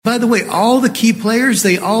By the way, all the key players,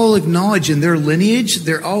 they all acknowledge in their lineage,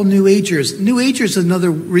 they're all New Agers. New Agers is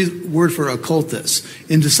another word for occultists,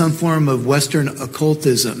 into some form of Western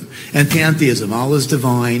occultism and pantheism. All is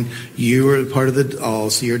divine. You are part of the all,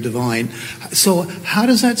 so you're divine. So how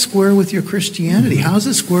does that square with your Christianity? How does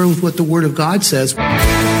it square with what the Word of God says?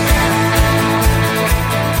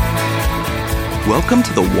 Welcome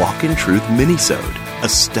to the Walk in Truth minisode, A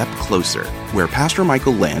Step Closer, where Pastor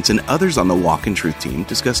Michael Lance and others on the Walk in Truth team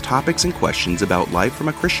discuss topics and questions about life from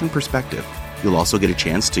a Christian perspective. You'll also get a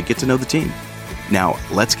chance to get to know the team. Now,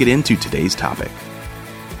 let's get into today's topic.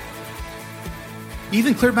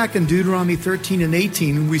 Even clear back in Deuteronomy 13 and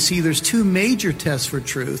 18, we see there's two major tests for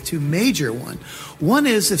truth, two major ones. One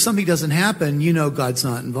is if something doesn't happen, you know God's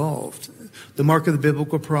not involved. The mark of the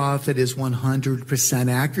biblical prophet is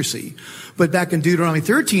 100% accuracy. But back in Deuteronomy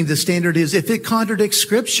 13, the standard is if it contradicts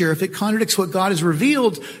Scripture, if it contradicts what God has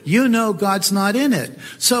revealed, you know God's not in it.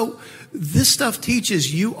 So this stuff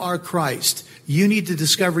teaches you are Christ. You need to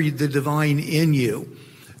discover the divine in you.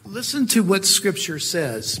 Listen to what Scripture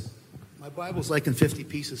says. My Bible's like in 50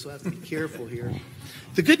 pieces, so I have to be careful here.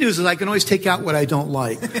 The good news is I can always take out what I don't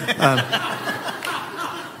like.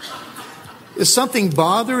 If something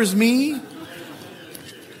bothers me,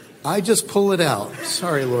 I just pull it out.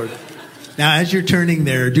 Sorry, Lord. Now, as you're turning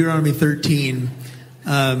there, Deuteronomy 13,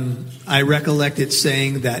 I recollect it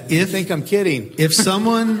saying that I think I'm kidding. If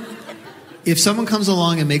someone comes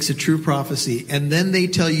along and makes a true prophecy, and then they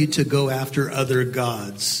tell you to go after other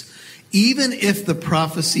gods, even if the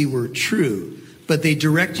prophecy were true, but they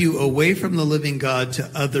direct you away from the living God to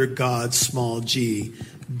other gods, small g,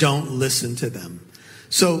 don't listen to them.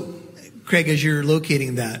 So, Craig, as you're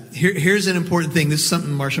locating that, here's an important thing. This is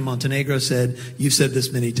something Marcia Montenegro said. You've said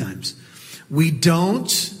this many times. We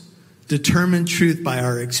don't determine truth by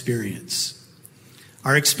our experience.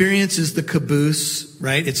 Our experience is the caboose,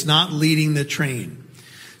 right? It's not leading the train.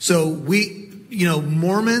 So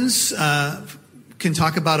Mormons can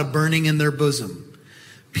talk about a burning in their bosom.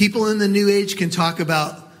 People in the New Age can talk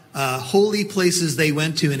about holy places they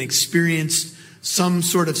went to and experienced some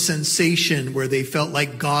sort of sensation where they felt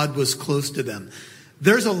like God was close to them.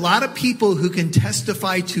 There's a lot of people who can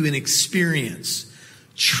testify to an experience.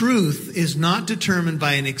 Truth is not determined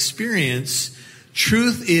by an experience.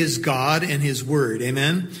 Truth is God and His Word.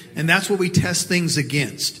 Amen? And that's what we test things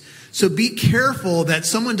against. So be careful that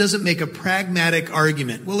someone doesn't make a pragmatic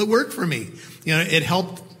argument. Well, it worked for me. It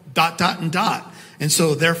helped ... And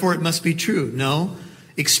so therefore it must be true. No,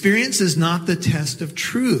 experience is not the test of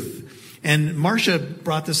truth. And Marcia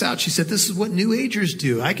brought this out. She said, this is what New Agers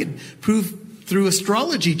do. I could prove through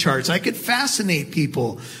astrology charts. I could fascinate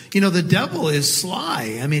people. The devil is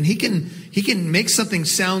sly. I mean, he can make something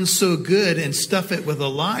sound so good and stuff it with a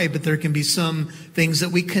lie, but there can be some things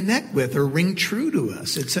that we connect with or ring true to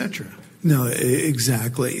us, etc. No,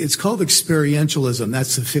 exactly. It's called experientialism.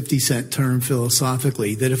 That's a 50-cent term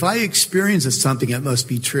philosophically, that if I experience something, it must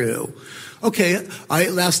be true. Okay,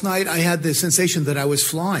 last night I had the sensation that I was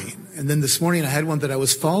flying, and then this morning I had one that I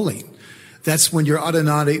was falling. That's when your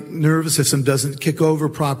autonomic nervous system doesn't kick over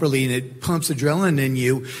properly and it pumps adrenaline in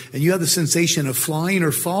you, and you have the sensation of flying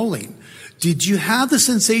or falling. Did you have the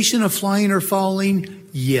sensation of flying or falling?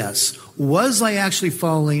 Yes. Was I actually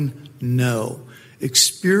falling? No.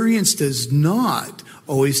 Experience does not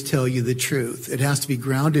always tell you the truth. It has to be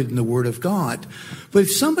grounded in the Word of God. But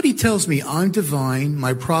if somebody tells me I'm divine,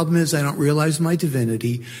 my problem is I don't realize my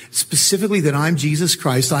divinity, specifically that I'm Jesus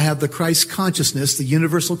Christ, I have the Christ consciousness, the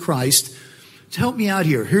universal Christ, to help me out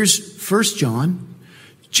here. Here's 1 John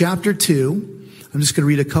chapter 2. I'm just going to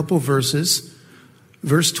read a couple verses,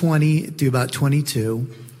 verse 20 to about 22.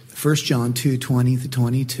 1 John 2, 20 to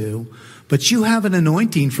 22. But you have an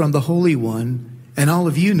anointing from the Holy One, and all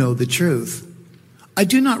of you know the truth. I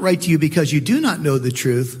do not write to you because you do not know the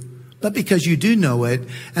truth, but because you do know it,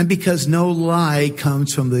 and because no lie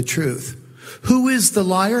comes from the truth. Who is the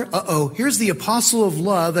liar? Here's the apostle of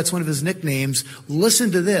love. That's one of his nicknames.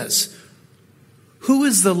 Listen to this. Who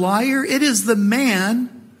is the liar? It is the man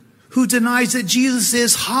who denies that Jesus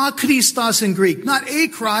is ha Christos in Greek. Not a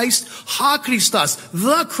Christ, ha Christos,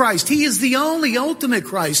 the Christ. He is the only ultimate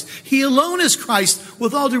Christ. He alone is Christ.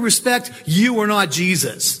 With all due respect, you are not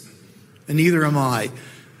Jesus. And neither am I.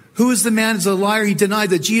 Who is the man who is a liar? He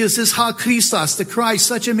denied that Jesus is ha Christos, the Christ.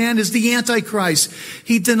 Such a man is the Antichrist.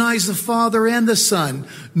 He denies the Father and the Son.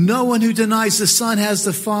 No one who denies the Son has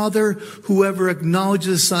the Father. Whoever acknowledges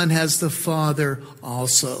the Son has the Father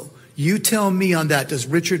also. You tell me on that. Does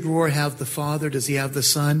Richard Rohr have the Father? Does he have the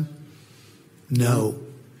Son? No.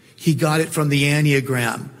 He got it from the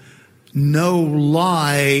Enneagram. No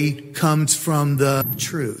lie comes from the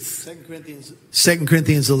truth. 2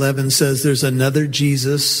 Corinthians 11 says there's another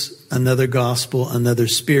Jesus, another gospel, another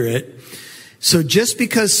spirit. So just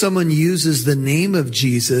because someone uses the name of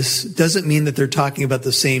Jesus doesn't mean that they're talking about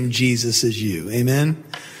the same Jesus as you. Amen?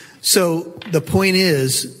 So the point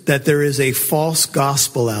is that there is a false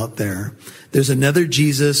gospel out there. There's another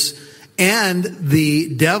Jesus, and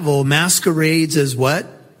the devil masquerades as what?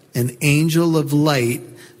 An angel of light,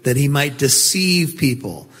 that he might deceive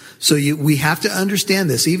people. So we have to understand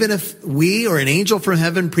this. Even if we or an angel from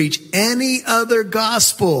heaven preach any other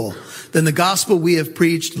gospel than the gospel we have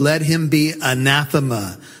preached, let him be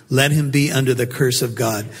anathema. Let him be under the curse of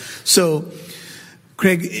God. So,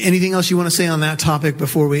 Craig, anything else you want to say on that topic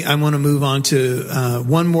before I want to move on to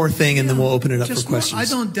one more thing, and then we'll open it up for questions. I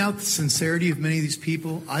don't doubt the sincerity of many of these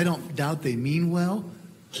people. I don't doubt they mean well.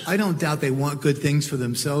 I don't doubt they want good things for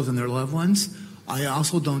themselves and their loved ones. I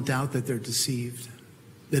also don't doubt that they're deceived,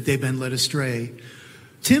 that they've been led astray.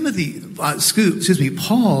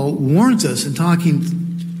 Paul warns us in talking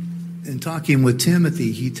with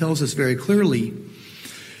Timothy. He tells us very clearly.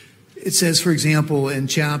 It says, for example, in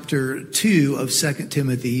chapter 2 of 2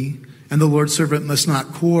 Timothy, and the Lord's servant must not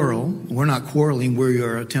quarrel. We're not quarreling, we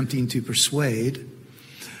are attempting to persuade.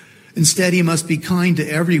 Instead, he must be kind to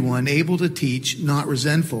everyone, able to teach, not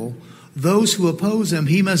resentful. Those who oppose him,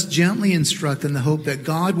 he must gently instruct in the hope that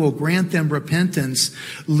God will grant them repentance,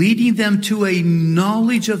 leading them to a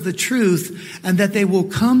knowledge of the truth, and that they will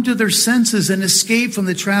come to their senses and escape from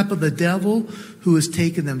the trap of the devil who has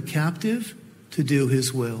taken them captive to do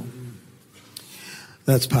his will.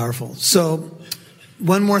 That's powerful. So,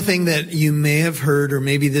 one more thing that you may have heard, or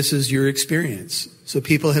maybe this is your experience. So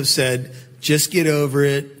people have said, just get over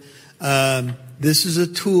it. This is a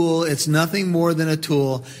tool. It's nothing more than a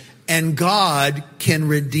tool. And God can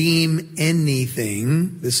redeem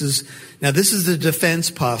anything. This is the defense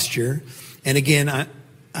posture. And again,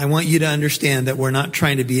 I want you to understand that we're not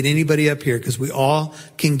trying to beat anybody up here, because we all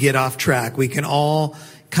can get off track. We can all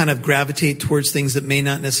kind of gravitate towards things that may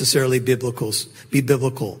not necessarily be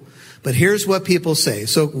biblical. But here's what people say.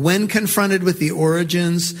 So when confronted with the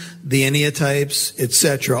origins, the enneatypes,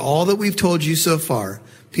 etc., all that we've told you so far,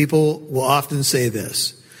 people will often say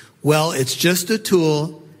this: well, it's just a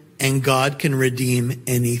tool, and God can redeem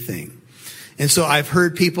anything. And so I've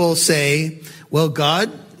heard people say, well, God,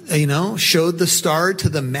 showed the star to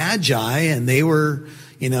the Magi, and they were,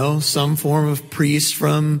 some form of priest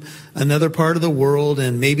from another part of the world,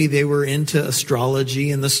 and maybe they were into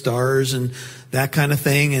astrology and the stars and that kind of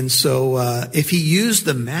thing. And so if he used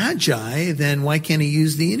the Magi, then why can't he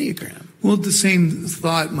use the Enneagram? Well, the same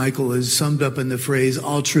thought, Michael, is summed up in the phrase,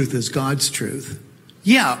 all truth is God's truth.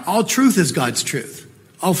 Yeah, all truth is God's truth.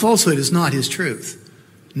 All falsehood is not his truth.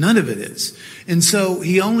 None of it is. And so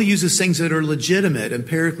he only uses things that are legitimate,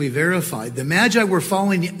 empirically verified. The Magi were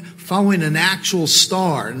following an actual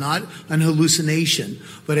star, not an hallucination,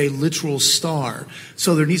 but a literal star.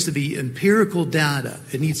 So there needs to be empirical data.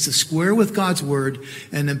 It needs to square with God's word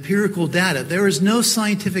and empirical data. There is no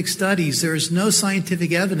scientific studies. There is no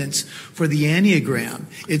scientific evidence for the Enneagram.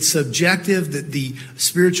 It's subjective. That the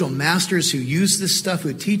spiritual masters who use this stuff,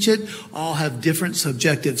 who teach it, all have different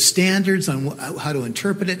subjective standards on how to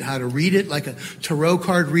interpret it, how to read it, like a tarot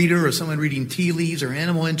card reader or someone reading tea leaves or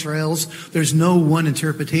animal entrails. There's no one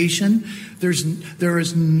interpretation. There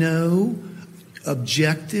is no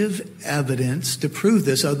objective evidence to prove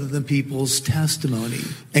this other than people's testimony.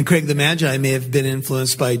 And Craig, the Magi may have been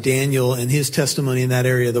influenced by Daniel and his testimony in that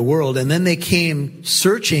area of the world. And then they came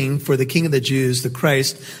searching for the King of the Jews, the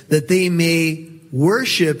Christ, that they may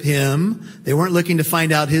worship him. They weren't looking to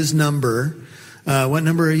find out his number. What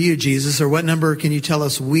number are you, Jesus? Or what number can you tell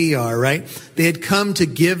us we are, right? They had come to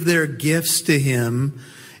give their gifts to him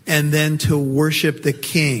and then to worship the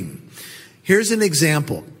King. Here's an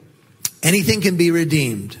example. Anything can be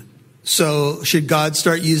redeemed. So should God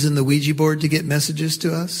start using the Ouija board to get messages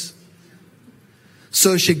to us?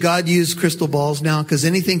 So should God use crystal balls now? Because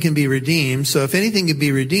anything can be redeemed. So if anything can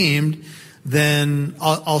be redeemed, then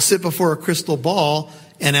I'll sit before a crystal ball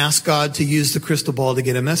and ask God to use the crystal ball to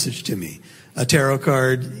get a message to me. A tarot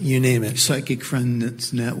card, you name it. Psychic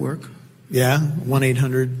Friends Network. Yeah,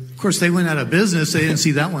 1-800. Of course, they went out of business. They didn't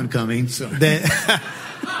see that one coming. So.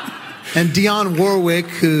 And Dionne Warwick,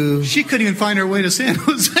 who... She couldn't even find her way to San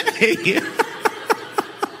Jose.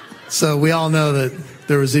 So we all know that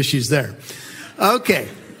there was issues there. Okay.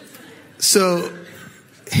 So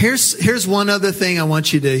here's one other thing I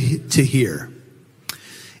want you to hear.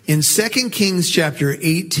 In 2 Kings chapter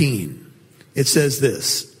 18, it says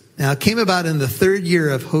this. Now, it came about in the 3rd year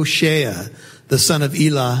of Hoshea, the son of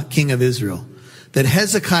Elah, king of Israel, that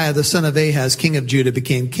Hezekiah, the son of Ahaz, king of Judah,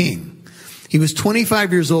 became king. He was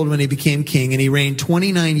 25 years old when he became king, and he reigned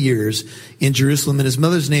 29 years in Jerusalem, and his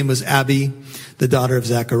mother's name was Abi, the daughter of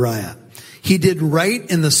Zechariah. He did right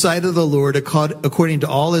in the sight of the Lord according to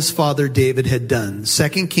all his father David had done.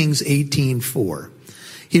 2 Kings 18:4.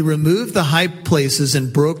 He removed the high places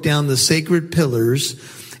and broke down the sacred pillars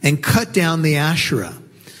and cut down the Asherah.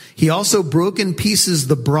 He also broke in pieces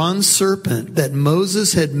the bronze serpent that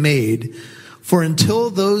Moses had made. For until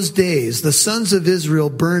those days, the sons of Israel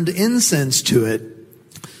burned incense to it,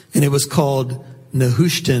 and it was called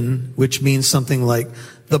Nehushtan, which means something like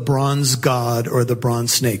the bronze god or the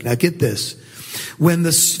bronze snake. Now get this. When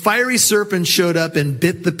the fiery serpent showed up and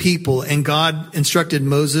bit the people, and God instructed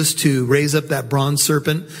Moses to raise up that bronze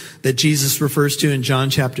serpent that Jesus refers to in John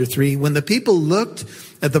chapter 3, when the people looked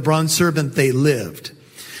at the bronze serpent, they lived.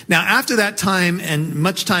 Now after that time, and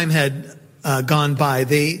much time had gone by,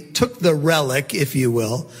 they took the relic, if you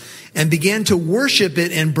will, and began to worship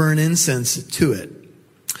it and burn incense to it.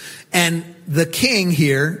 And the king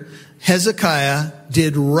here, Hezekiah,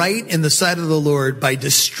 did right in the sight of the Lord by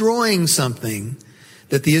destroying something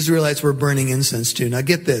that the Israelites were burning incense to. Now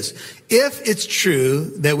get this. If it's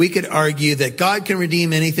true that we could argue that God can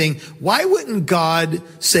redeem anything, why wouldn't God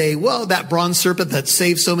say, well, that bronze serpent that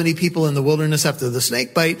saved so many people in the wilderness after the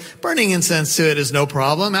snake bite, burning incense to it is no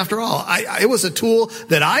problem. After all, it was a tool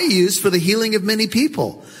that I used for the healing of many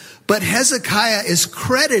people. But Hezekiah is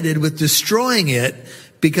credited with destroying it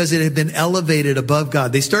because it had been elevated above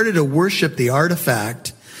God. They started to worship the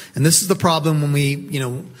artifact. And this is the problem when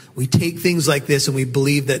we take things like this and we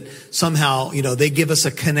believe that somehow, they give us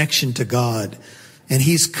a connection to God. And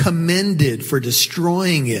he's commended for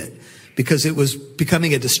destroying it because it was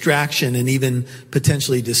becoming a distraction and even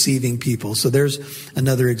potentially deceiving people. So there's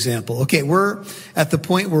another example. Okay, we're at the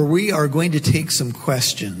point where we are going to take some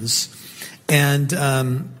questions. And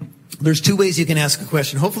there's two ways you can ask a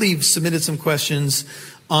question. Hopefully you've submitted some questions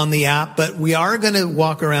on the app, but we are going to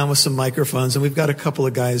walk around with some microphones, and we've got a couple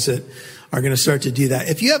of guys that are going to start to do that.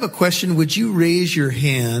 If you have a question, would you raise your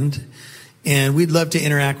hand, and we'd love to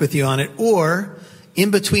interact with you on it. Or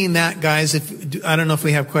in between that, guys, I don't know if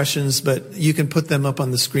we have questions, but you can put them up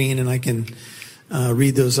on the screen, and I can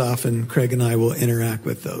read those off, and Craig and I will interact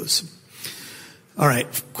with those. All right,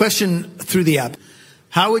 question through the app.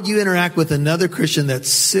 How would you interact with another Christian that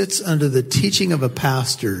sits under the teaching of a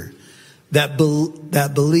pastor that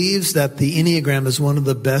believes that the Enneagram is one of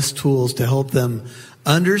the best tools to help them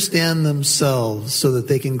understand themselves so that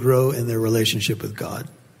they can grow in their relationship with God?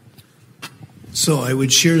 So I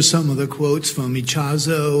would share some of the quotes from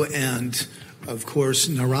Ichazo and, of course,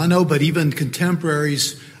 Narano, but even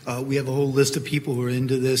contemporaries. We have a whole list of people who are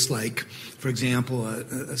into this, like, for example,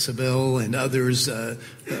 Sabelle and others.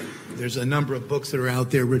 There's a number of books that are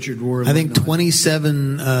out there, Richard Rohr. I think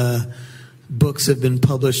 27 books have been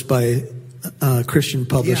published by Christian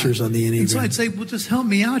publishers on the Enneagram. And so I'd say, well, just help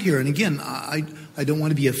me out here. And again, I don't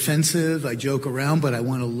want to be offensive. I joke around, but I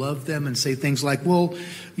want to love them and say things like, well,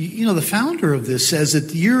 the founder of this says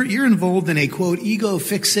that you're involved in a, quote, ego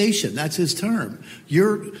fixation. That's his term.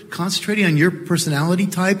 You're concentrating on your personality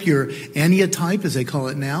type, your Ennea type, as they call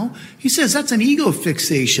it now. He says that's an ego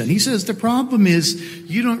fixation. He says the problem is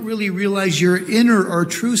you don't really realize your inner or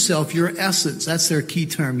true self, your essence. That's their key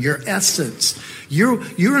term, your essence.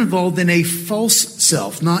 You're involved in a false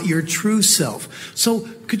self, not your true self. So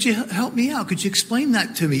could you help me out? Could you explain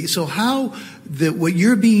that to me? So what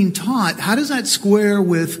you're being taught, how does that square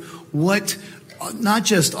with what, not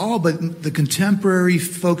just all, but the contemporary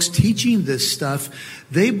folks teaching this stuff?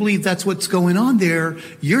 They believe that's what's going on there.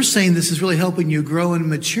 You're saying this is really helping you grow and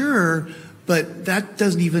mature, but that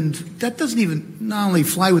doesn't even not only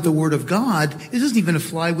fly with the Word of God, it doesn't even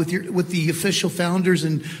fly with the official founders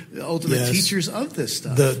and ultimate teachers of this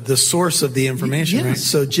stuff. The source of the information, yes. Right?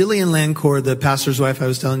 So Jillian Lancourt, the pastor's wife I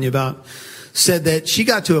was telling you about, said that she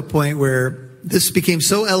got to a point where this became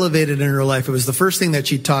so elevated in her life. It was the first thing that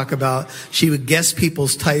she'd talk about. She would guess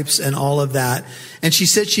people's types and all of that. And she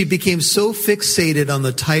said she became so fixated on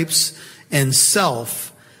the types and self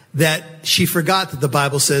that she forgot that the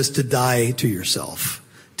Bible says to die to yourself,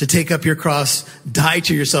 to take up your cross, die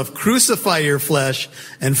to yourself, crucify your flesh,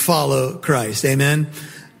 and follow Christ. Amen.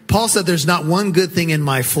 Paul said there's not one good thing in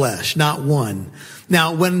my flesh, not one.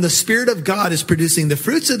 Now, when the Spirit of God is producing the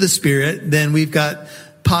fruits of the Spirit, then we've got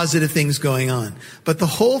positive things going on. But the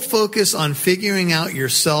whole focus on figuring out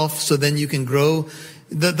yourself so then you can grow.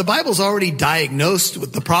 The Bible's already diagnosed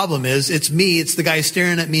what the problem is. It's me. It's the guy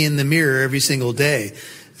staring at me in the mirror every single day.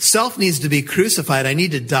 Self needs to be crucified. I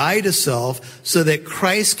need to die to self so that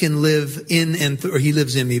Christ can live in or he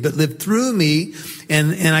lives in me, but live through me,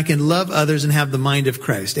 and I can love others and have the mind of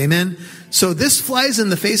Christ. Amen? So this flies in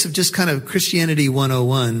the face of just kind of Christianity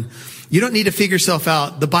 101. You don't need to figure yourself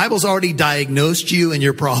out. The Bible's already diagnosed you and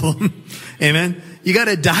your problem. Amen? You got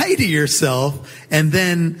to die to yourself, and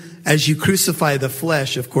then as you crucify the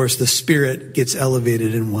flesh, of course, the spirit gets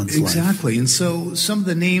elevated in one's life. Exactly. And so some of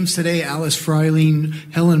the names today, Alice Freiling,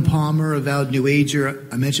 Helen Palmer, avowed New Ager.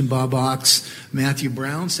 I mentioned Bob Ox, Matthew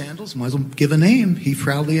Brown, Sandals. Might as well give a name. He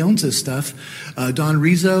proudly owns his stuff. Don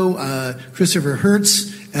Rizzo, Christopher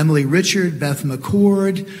Hertz, Emily Richard, Beth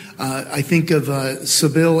McCord. I think of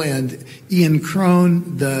Sybil and Ian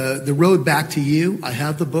Crone, The Road Back to You. I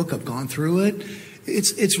have the book. I've gone through it.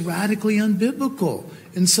 It's radically unbiblical.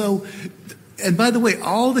 And so, and by the way,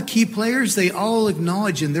 all the key players, they all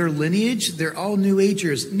acknowledge in their lineage, they're all New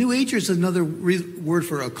Agers. New Agers is another word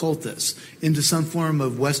for occultists, into some form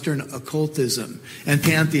of Western occultism and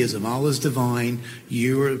pantheism. All is divine.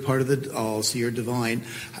 You are part of the all, so you're divine.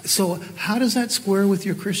 So how does that square with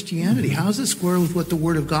your Christianity? How does it square with what the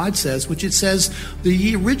Word of God says, which it says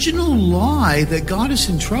the original lie that got us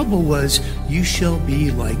in trouble was, you shall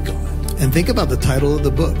be like God. And think about the title of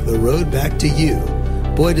the book, The Road Back to You.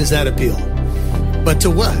 Boy, does that appeal. But to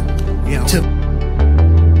what?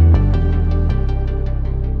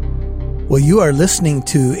 Well, you are listening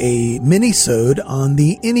to a mini-sode on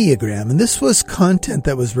the Enneagram, and this was content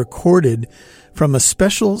that was recorded from a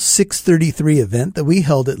special 633 event that we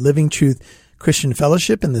held at Living Truth Christian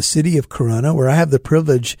Fellowship in the city of Corona, where I have the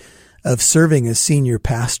privilege of serving as senior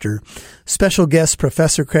pastor. Special guest,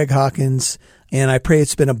 Professor Craig Hawkins, and I pray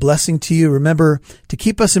it's been a blessing to you. Remember to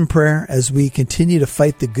keep us in prayer as we continue to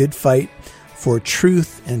fight the good fight for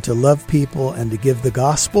truth and to love people and to give the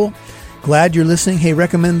gospel. Glad you're listening. Hey,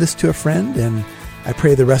 recommend this to a friend, and I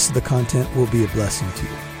pray the rest of the content will be a blessing to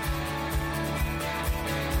you.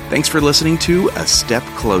 Thanks for listening to A Step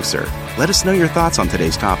Closer. Let us know your thoughts on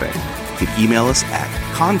today's topic. You can email us at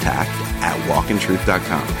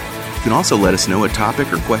contact@walkintruth.com. You can also let us know a topic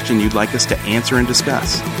or question you'd like us to answer and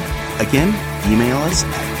discuss. Again, email us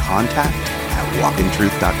at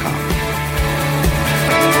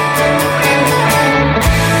contact@walkintruth.com.